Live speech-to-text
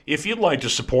If you'd like to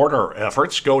support our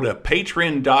efforts, go to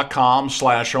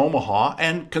patreon.com/Omaha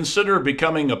and consider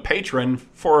becoming a patron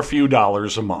for a few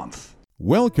dollars a month.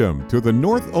 Welcome to the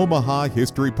North Omaha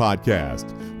History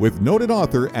Podcast with noted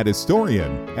author and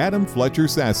historian Adam Fletcher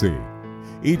Sasse.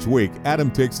 Each week,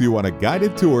 Adam takes you on a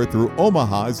guided tour through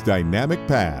Omaha's dynamic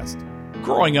past.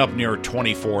 Growing up near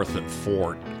 24th and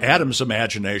Fort, Adam's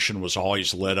imagination was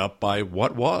always lit up by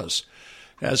what was.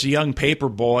 As a young paper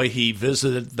boy, he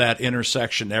visited that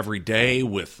intersection every day,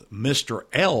 with Mr.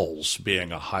 L's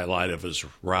being a highlight of his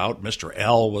route. Mr.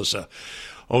 L was a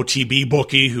OTB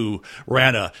bookie who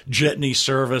ran a jitney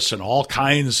service and all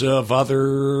kinds of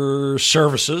other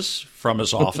services from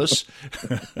his office.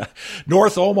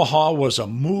 North Omaha was a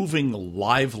moving,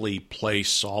 lively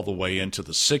place all the way into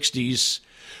the 60s.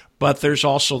 But there's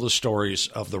also the stories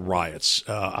of the riots.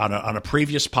 On a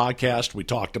previous podcast, we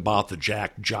talked about the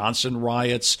Jack Johnson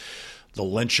riots, the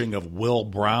lynching of Will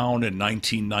Brown in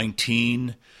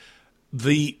 1919.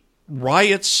 The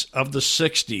riots of the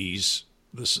 60s,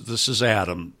 this is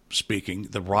Adam speaking,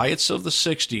 the riots of the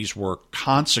 60s were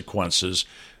consequences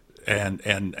and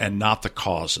not the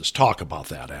causes. Talk about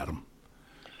that, Adam.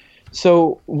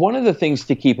 So one of the things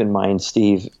to keep in mind,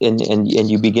 Steve, and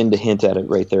you begin to hint at it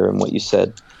right there in what you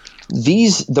said,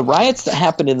 the riots that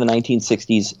happened in the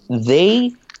 1960s, they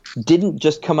didn't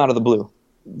just come out of the blue.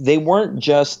 They weren't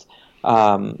just,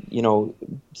 there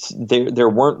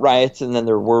weren't riots and then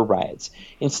there were riots.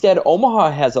 Instead,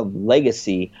 Omaha has a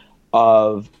legacy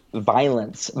of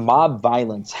violence, mob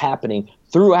violence happening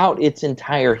throughout its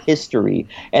entire history.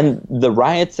 And the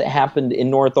riots that happened in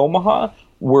North Omaha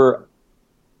were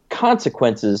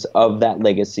consequences of that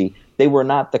legacy. They were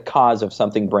not the cause of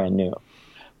something brand new.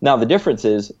 Now, the difference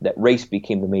is that race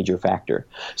became the major factor.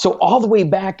 So all the way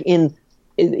back even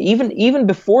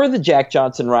before the Jack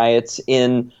Johnson riots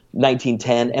in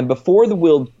 1910 and before the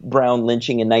Will Brown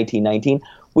lynching in 1919,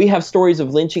 we have stories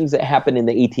of lynchings that happened in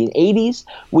the 1880s.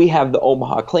 We have the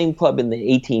Omaha Claim Club in the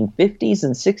 1850s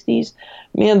and 60s.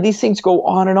 Man, these things go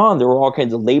on and on. There were all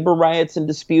kinds of labor riots and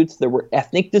disputes. There were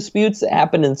ethnic disputes that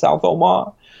happened in South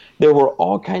Omaha. There were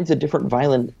all kinds of different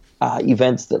violent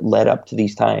events that led up to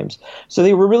these times. So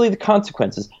they were really the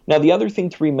consequences. Now, the other thing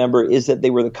to remember is that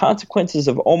they were the consequences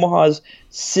of Omaha's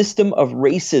system of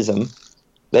racism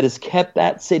that has kept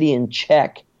that city in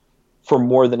check for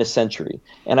more than a century.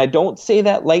 And I don't say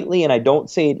that lightly and I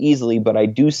don't say it easily, but I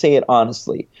do say it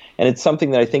honestly. And it's something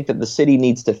that I think that the city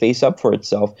needs to face up for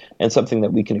itself and something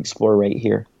that we can explore right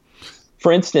here.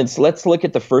 For instance, let's look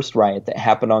at the first riot that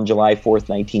happened on July 4th,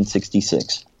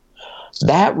 1966.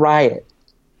 That riot,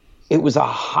 it was a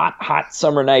hot, hot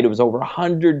summer night. It was over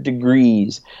 100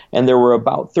 degrees, and there were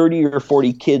about 30 or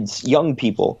 40 kids, young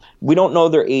people. We don't know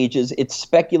their ages. It's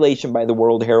speculation by the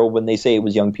World Herald when they say it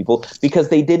was young people, because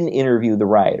they didn't interview the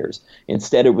rioters.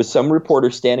 Instead, it was some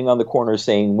reporter standing on the corner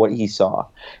saying what he saw.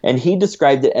 And he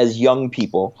described it as young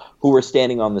people who were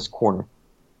standing on this corner.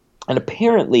 And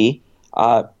apparently,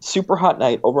 super hot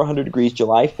night, over 100 degrees,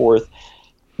 July 4th,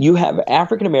 you have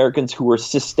African Americans who were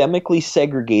systemically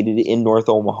segregated in North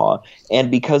Omaha,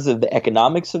 and because of the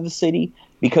economics of the city,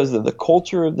 because of the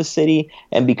culture of the city,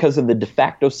 and because of the de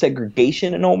facto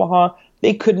segregation in Omaha,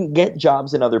 they couldn't get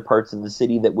jobs in other parts of the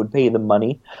city that would pay them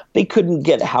money. They couldn't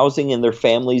get housing in their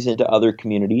families into other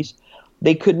communities.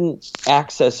 They couldn't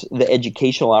access the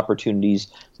educational opportunities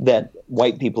that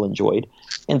white people enjoyed.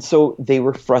 And so they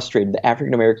were frustrated. The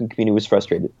African American community was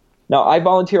frustrated. Now, I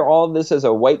volunteer all of this as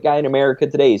a white guy in America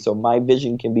today, so my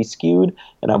vision can be skewed,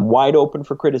 and I'm wide open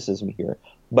for criticism here.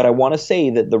 But I want to say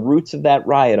that the roots of that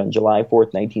riot on July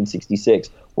 4th, 1966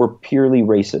 were purely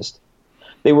racist.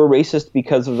 They were racist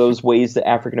because of those ways that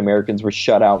African Americans were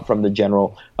shut out from the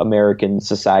general American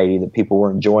society that people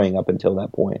were enjoying up until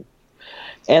that point.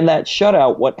 And that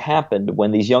shutout, what happened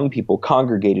when these young people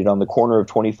congregated on the corner of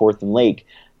 24th and Lake,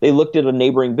 they looked at a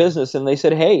neighboring business and they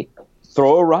said, hey,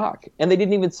 throw a rock. And they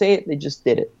didn't even say it, they just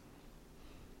did it.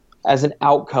 As an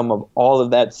outcome of all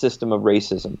of that system of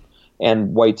racism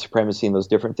and white supremacy and those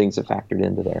different things that factored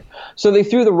into there. So they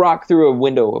threw the rock through a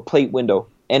window, a plate window,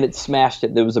 and it smashed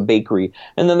it. There was a bakery,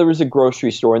 and then there was a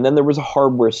grocery store, and then there was a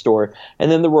hardware store,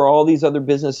 and then there were all these other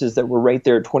businesses that were right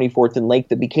there at 24th and Lake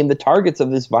that became the targets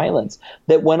of this violence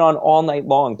that went on all night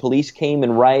long. Police came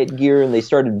in riot gear, and they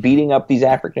started beating up these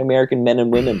African-American men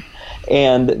and women,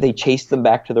 and they chased them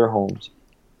back to their homes.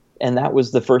 And that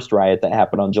was the first riot that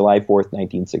happened on July 4th,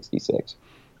 1966.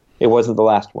 It wasn't the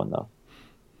last one, though.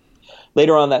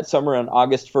 Later on that summer, on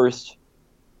August 1st,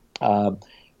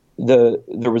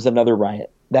 there was another riot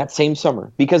that same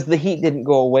summer because the heat didn't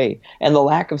go away. And the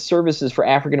lack of services for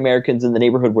African Americans in the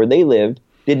neighborhood where they lived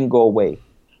didn't go away.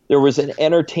 There was an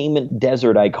entertainment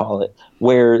desert, I call it,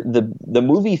 where the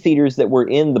movie theaters that were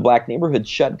in the black neighborhood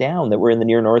shut down, that were in the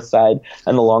near north side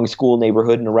and the Long School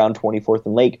neighborhood and around 24th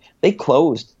and Lake. They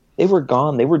closed. They were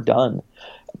gone. They were done.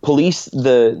 Police, in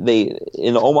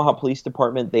the Omaha Police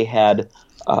Department, they had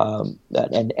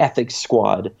an ethics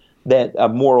squad, a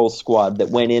moral squad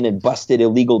that went in and busted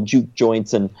illegal juke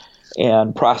joints and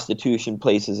prostitution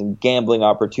places and gambling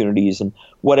opportunities and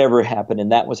whatever happened.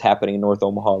 And that was happening in North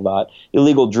Omaha a lot.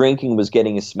 Illegal drinking was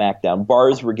getting a smackdown.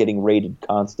 Bars were getting raided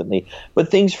constantly. But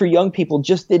things for young people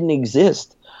just didn't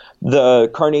exist. The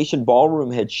Carnation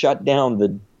Ballroom had shut down.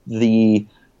 The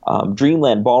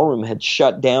Dreamland Ballroom had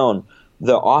shut down.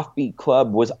 The Offbeat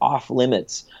Club was off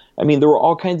limits. I mean, there were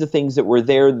all kinds of things that were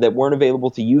there that weren't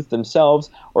available to youth themselves,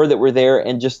 or that were there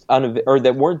and or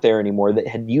that weren't there anymore, that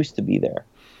had used to be there.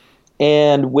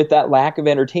 And with that lack of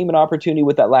entertainment opportunity,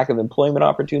 with that lack of employment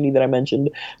opportunity that I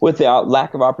mentioned, with the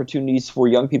lack of opportunities for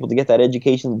young people to get that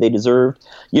education that they deserved,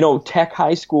 Tech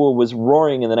High School was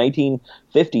roaring in the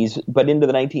 1950s, but into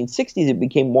the 1960s it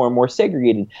became more and more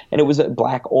segregated, and it was a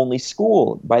black-only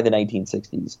school by the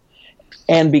 1960s.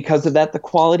 And because of that, the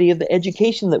quality of the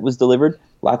education that was delivered,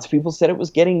 lots of people said it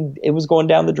was going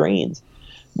down the drains.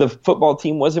 The football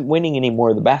team wasn't winning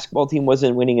anymore. The basketball team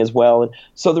wasn't winning as well. And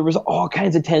so there was all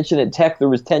kinds of tension at Tech. There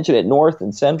was tension at North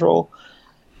and Central.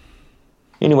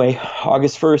 Anyway,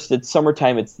 August 1st, it's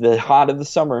summertime. It's the hot of the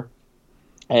summer.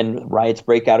 And riots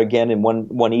break out again in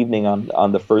one evening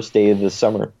on the first day of the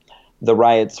summer. The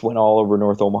riots went all over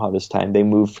North Omaha this time. They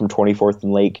moved from 24th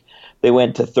and Lake. They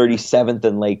went to 37th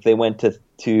and Lake. They went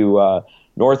to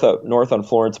north on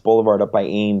Florence Boulevard up by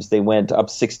Ames. They went up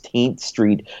 16th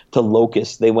Street to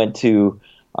Locust. They went to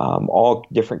all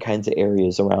different kinds of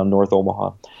areas around North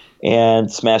Omaha,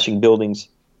 and smashing buildings,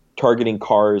 targeting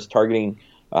cars, targeting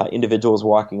individuals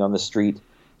walking on the street.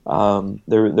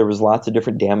 There was lots of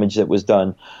different damage that was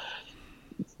done.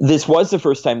 This was the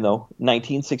first time, though,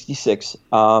 1966,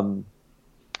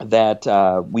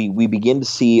 that we begin to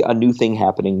see a new thing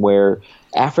happening, where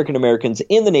African Americans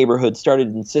in the neighborhood started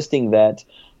insisting that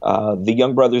the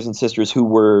young brothers and sisters who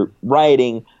were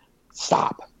rioting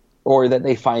stop, or that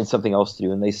they find something else to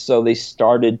do. And they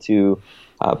started to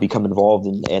become involved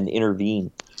and intervene.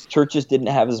 Churches didn't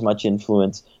have as much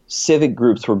influence. Civic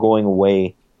groups were going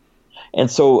away.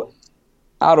 And so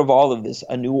out of all of this,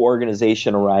 a new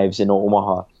organization arrives in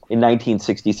Omaha in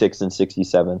 1966 and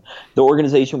 67. The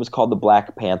organization was called the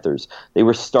Black Panthers. They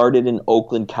were started in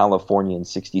Oakland, California in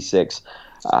 66.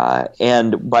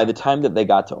 And by the time that they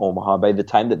got to Omaha, by the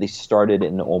time that they started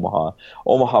in Omaha,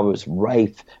 Omaha was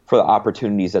rife for the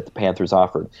opportunities that the Panthers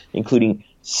offered, including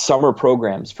summer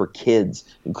programs for kids,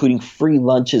 including free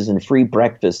lunches and free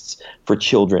breakfasts for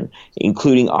children,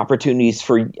 including opportunities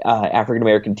for African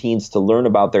American teens to learn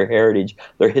about their heritage,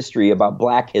 their history, about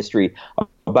Black history,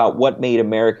 about what made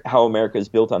America, how America is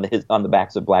built on the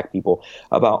backs of Black people,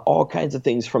 about all kinds of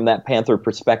things from that Panther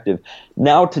perspective.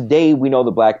 Now today we know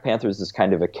the Black Panthers as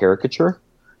kind of a caricature,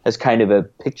 as kind of a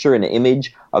picture and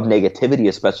image of negativity,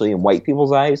 especially in white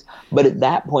people's eyes. But at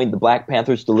that point, the Black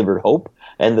Panthers delivered hope,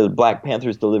 and the Black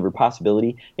Panthers delivered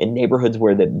possibility in neighborhoods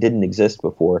where that didn't exist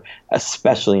before,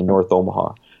 especially in North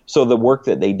Omaha. So the work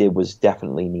that they did was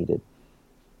definitely needed.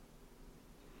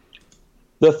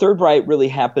 The third riot really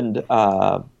happened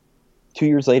 2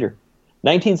 years later.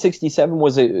 1967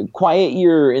 was a quiet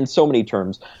year in so many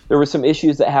terms. There were some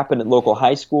issues that happened at local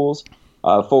high schools.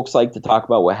 Folks like to talk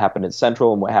about what happened at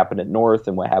Central and what happened at North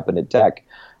and what happened at Tech,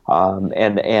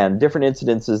 and different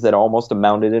incidences that almost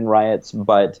amounted in riots,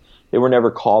 but they were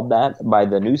never called that by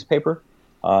the newspaper.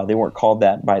 They weren't called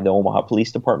that by the Omaha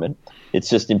Police Department. It's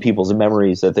just in people's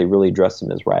memories that they really addressed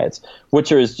them as riots,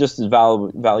 which is just as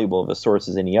valuable of a source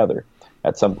as any other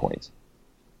at some points.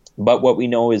 But what we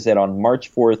know is that on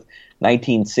March 4th,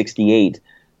 1968,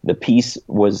 the peace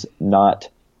was not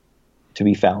to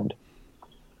be found.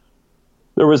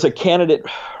 There was a candidate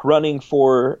running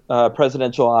for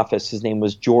presidential office. His name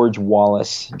was George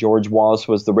Wallace. George Wallace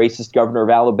was the racist governor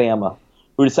of Alabama,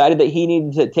 who decided that he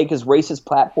needed to take his racist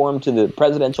platform to the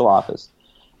presidential office.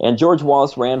 And George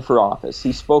Wallace ran for office.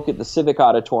 He spoke at the Civic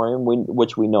Auditorium,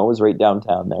 which we know is right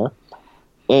downtown there.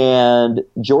 And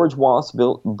George Wallace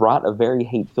brought a very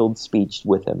hate-filled speech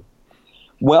with him.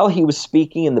 While he was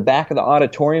speaking, in the back of the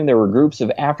auditorium, there were groups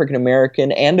of African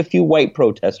American and a few white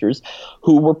protesters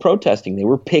who were protesting. They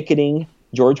were picketing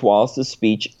George Wallace's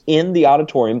speech in the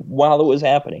auditorium while it was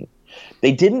happening.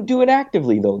 They didn't do it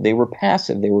actively, though. They were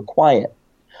passive. They were quiet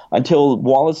until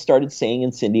Wallace started saying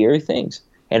incendiary things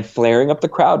and flaring up the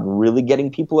crowd and really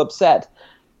getting people upset.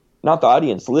 Not the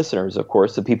audience, listeners, of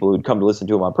course, the people who'd come to listen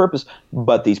to him on purpose,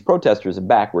 but these protesters in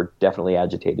back were definitely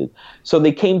agitated. So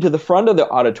they came to the front of the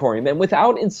auditorium, and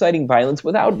without inciting violence,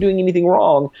 without doing anything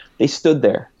wrong, they stood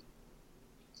there.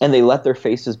 And they let their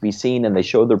faces be seen, and they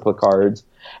showed their placards.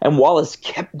 And Wallace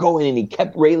kept going, and he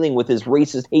kept railing with his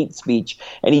racist hate speech,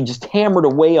 and he just hammered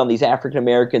away on these African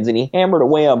Americans, and he hammered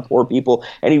away on poor people,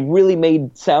 and he really made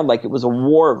it sound like it was a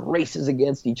war of races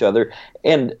against each other.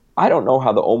 And I don't know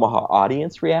how the Omaha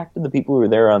audience reacted, the people who were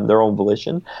there on their own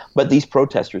volition, but these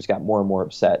protesters got more and more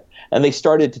upset. And they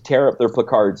started to tear up their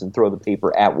placards and throw the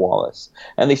paper at Wallace.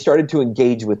 And they started to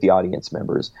engage with the audience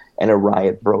members, and a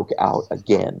riot broke out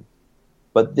again.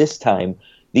 But this time,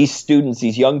 these students,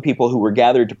 these young people who were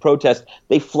gathered to protest,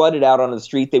 they flooded out onto the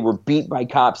street. They were beat by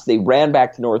cops. They ran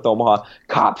back to North Omaha.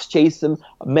 Cops chased them.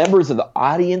 Members of the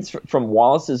audience from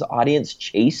Wallace's audience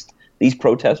chased these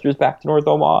protesters back to North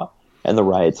Omaha, and the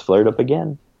riots flared up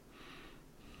again.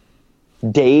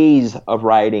 Days of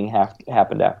rioting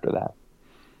happened after that.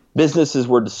 Businesses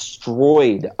were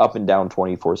destroyed up and down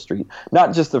 24th Street.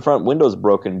 Not just the front windows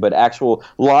broken, but actual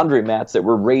laundromats that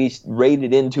were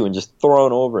raided into and just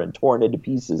thrown over and torn into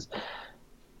pieces.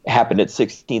 It happened at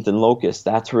 16th and Locust.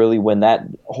 That's really when that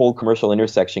whole commercial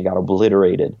intersection got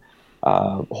obliterated.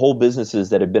 Whole businesses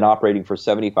that had been operating for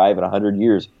 75 and 100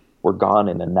 years were gone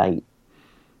in a night.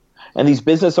 And these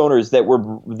business owners that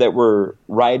were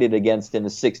rioted against in the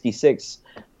 66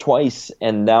 twice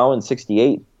and now in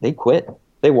 68, they quit.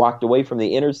 They walked away from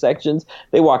the intersections.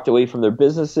 They walked away from their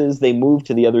businesses. They moved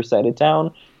to the other side of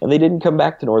town, and they didn't come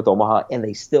back to North Omaha, and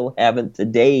they still haven't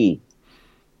today.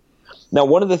 Now,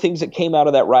 one of the things that came out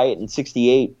of that riot in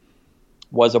 68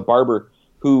 was a barber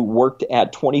who worked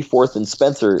at 24th and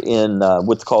Spencer in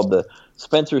what's called the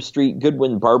Spencer Street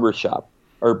Goodwin Barber Shop,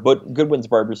 or Goodwin's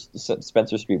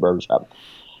Spencer Street Barber Shop.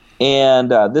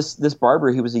 And this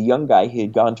barber, he was a young guy. He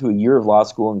had gone to a year of law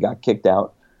school and got kicked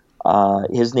out.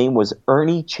 His name was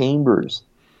Ernie Chambers.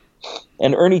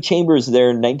 And Ernie Chambers there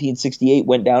in 1968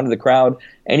 went down to the crowd,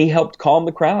 and he helped calm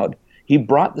the crowd. He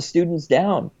brought the students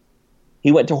down.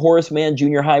 He went to Horace Mann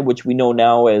Junior High, which we know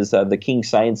now as the King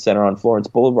Science Center on Florence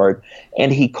Boulevard,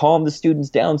 and he calmed the students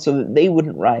down so that they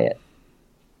wouldn't riot.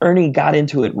 Ernie got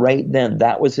into it right then.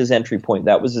 That was his entry point.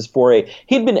 That was his foray.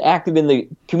 He'd been active in the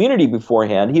community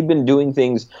beforehand. He'd been doing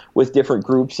things with different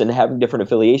groups and having different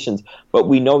affiliations, but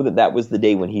we know that that was the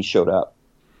day when he showed up.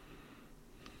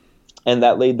 And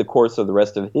that laid the course of the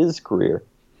rest of his career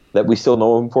that we still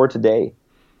know him for today.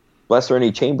 Bless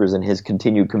Ernie Chambers and his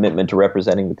continued commitment to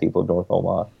representing the people of North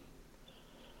Omaha.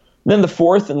 Then the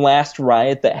fourth and last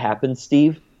riot that happened,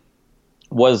 Steve,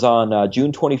 was on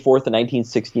June 24th of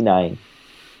 1969.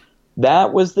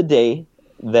 That was the day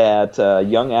that a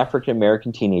young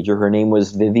African-American teenager, her name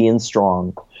was Vivian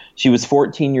Strong. She was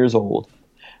 14 years old.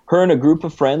 Her and a group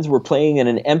of friends were playing in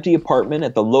an empty apartment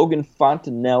at the Logan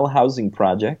Fontanelle Housing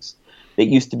Projects that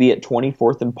used to be at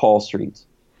 24th and Paul Streets.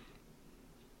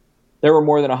 There were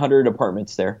more than 100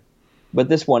 apartments there, but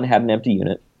this one had an empty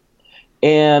unit.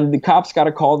 And the cops got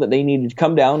a call that they needed to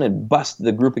come down and bust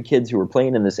the group of kids who were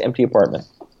playing in this empty apartment.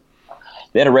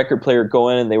 They had a record player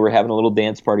going, and they were having a little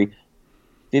dance party.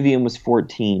 Vivian was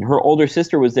 14. Her older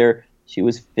sister was there. She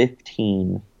was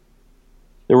 15.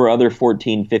 There were other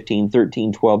 14, 15,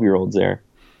 13, 12-year-olds there.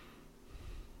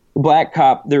 The black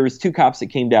cop, there was two cops that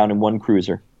came down in one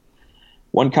cruiser.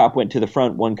 One cop went to the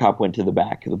front, one cop went to the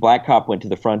back. The black cop went to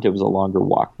the front. It was a longer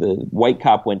walk. The white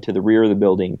cop went to the rear of the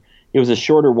building. It was a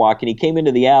shorter walk, and he came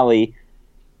into the alley,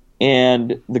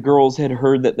 and the girls had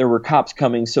heard that there were cops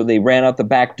coming, so they ran out the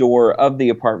back door of the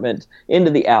apartment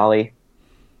into the alley.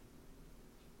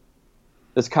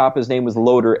 This cop, his name was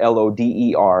Loder,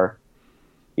 L-O-D-E-R.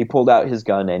 He pulled out his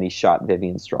gun, and he shot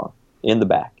Vivian Strong in the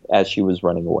back as she was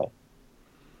running away.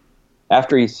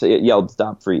 After he yelled,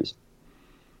 "Stop, freeze,"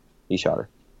 he shot her.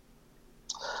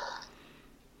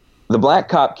 The black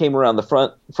cop came around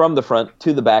from the front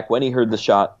to the back when he heard the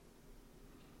shot.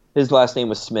 His last name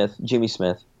was Smith, Jimmy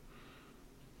Smith.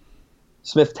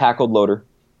 Smith tackled Loder,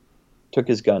 took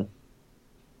his gun,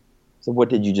 said, "What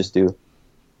did you just do?"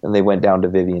 And they went down to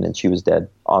Vivian, and she was dead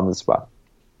on the spot.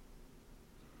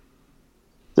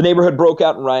 The neighborhood broke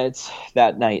out in riots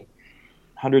that night.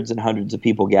 Hundreds and hundreds of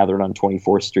people gathered on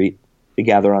 24th Street. They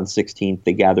gathered on 16th.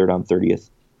 They gathered on 30th.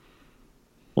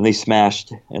 And they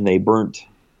smashed, and they burnt,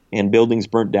 and buildings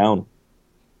burnt down.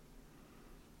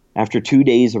 After 2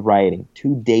 days of rioting,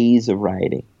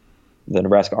 the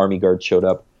Nebraska Army Guard showed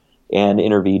up and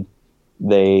intervened.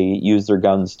 They used their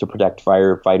guns to protect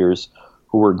firefighters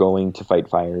who were going to fight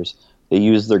fires. They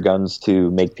used their guns to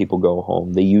make people go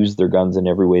home. They used their guns in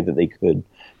every way that they could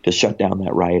to shut down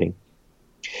that rioting.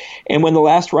 And when the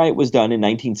last riot was done in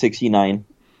 1969,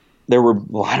 there were a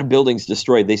lot of buildings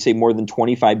destroyed. They say more than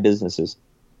 25 businesses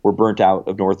were burnt out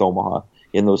of North Omaha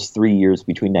in those 3 years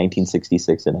between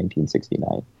 1966 and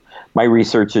 1969. My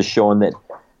research has shown that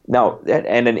now,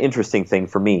 and an interesting thing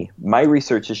for me, my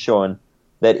research has shown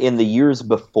that in the years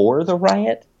before the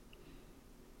riot,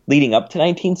 leading up to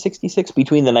 1966,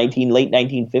 between the late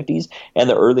 1950s and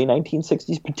the early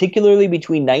 1960s, particularly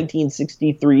between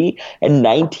 1963 and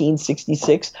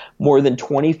 1966, more than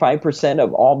 25%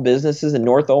 of all businesses in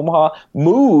North Omaha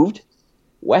moved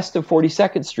west of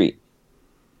 42nd Street.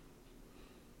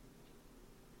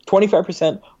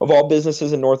 25% of all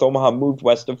businesses in North Omaha moved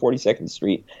west of 42nd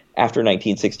Street after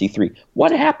 1963.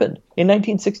 What happened in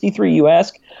 1963, you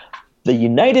ask? The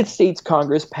United States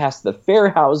Congress passed the Fair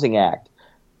Housing Act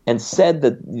and said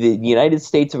that the United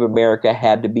States of America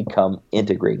had to become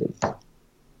integrated.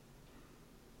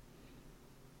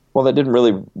 Well, that didn't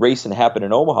really race and happen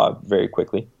in Omaha very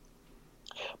quickly.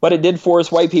 But it did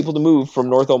force white people to move from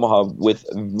North Omaha with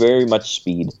very much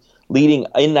speed, leading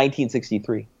in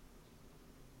 1963.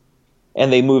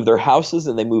 And they moved their houses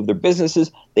and they moved their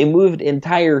businesses. They moved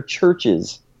entire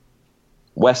churches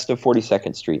west of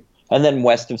 42nd Street and then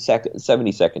west of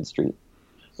 72nd Street.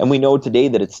 And we know today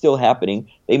that it's still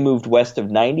happening. They moved west of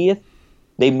 90th.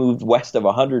 They moved west of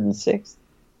 106th.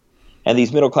 And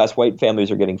these middle-class white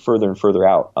families are getting further and further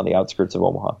out on the outskirts of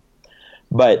Omaha.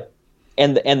 But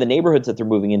and the neighborhoods that they're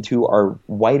moving into are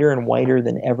whiter and whiter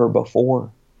than ever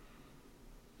before.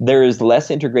 There is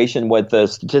less integration. What the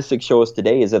statistics show us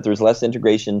today is that there's less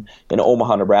integration in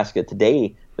Omaha, Nebraska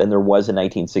today than there was in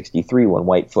 1963 when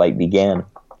white flight began.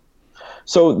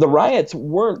 So the riots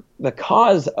weren't the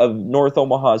cause of North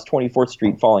Omaha's 24th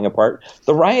Street falling apart.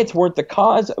 The riots weren't the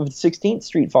cause of 16th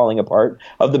Street falling apart,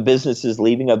 of the businesses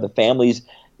leaving, of the families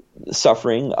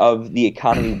suffering, of the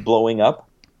economy blowing up.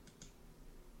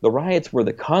 The riots were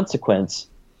the consequence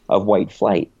of white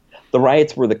flight. The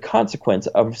riots were the consequence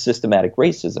of systematic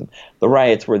racism. The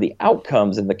riots were the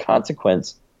outcomes and the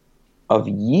consequence of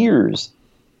years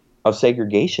of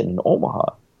segregation in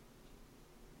Omaha.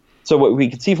 So what we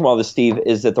can see from all this, Steve,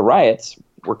 is that the riots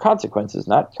were consequences,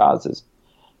 not causes.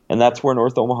 And that's where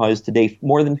North Omaha is today.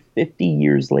 More than 50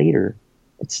 years later,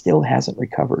 it still hasn't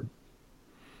recovered.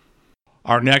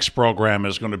 Our next program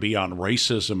is going to be on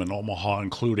racism in Omaha,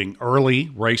 including early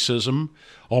racism,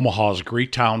 Omaha's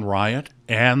Greektown riot,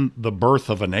 and the birth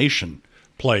of a nation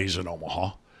plays in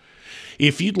Omaha.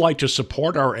 If you'd like to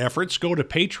support our efforts, go to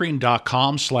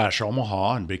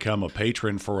patreon.com/Omaha and become a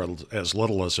patron for as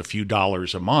little as a few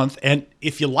dollars a month. And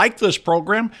if you like this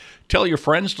program, tell your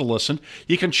friends to listen.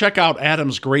 You can check out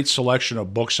Adam's great selection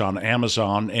of books on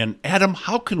Amazon. And Adam,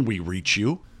 how can we reach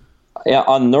you?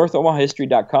 On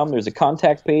NorthOmahaHistory.com, there's a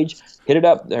contact page. Hit it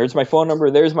up. There's my phone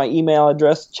number. There's my email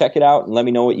address. Check it out and let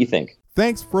me know what you think.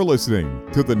 Thanks for listening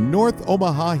to the North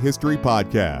Omaha History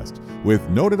Podcast with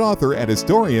noted author and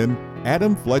historian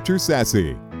Adam Fletcher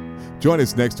Sasse. Join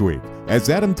us next week as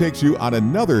Adam takes you on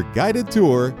another guided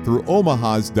tour through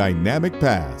Omaha's dynamic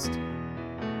past.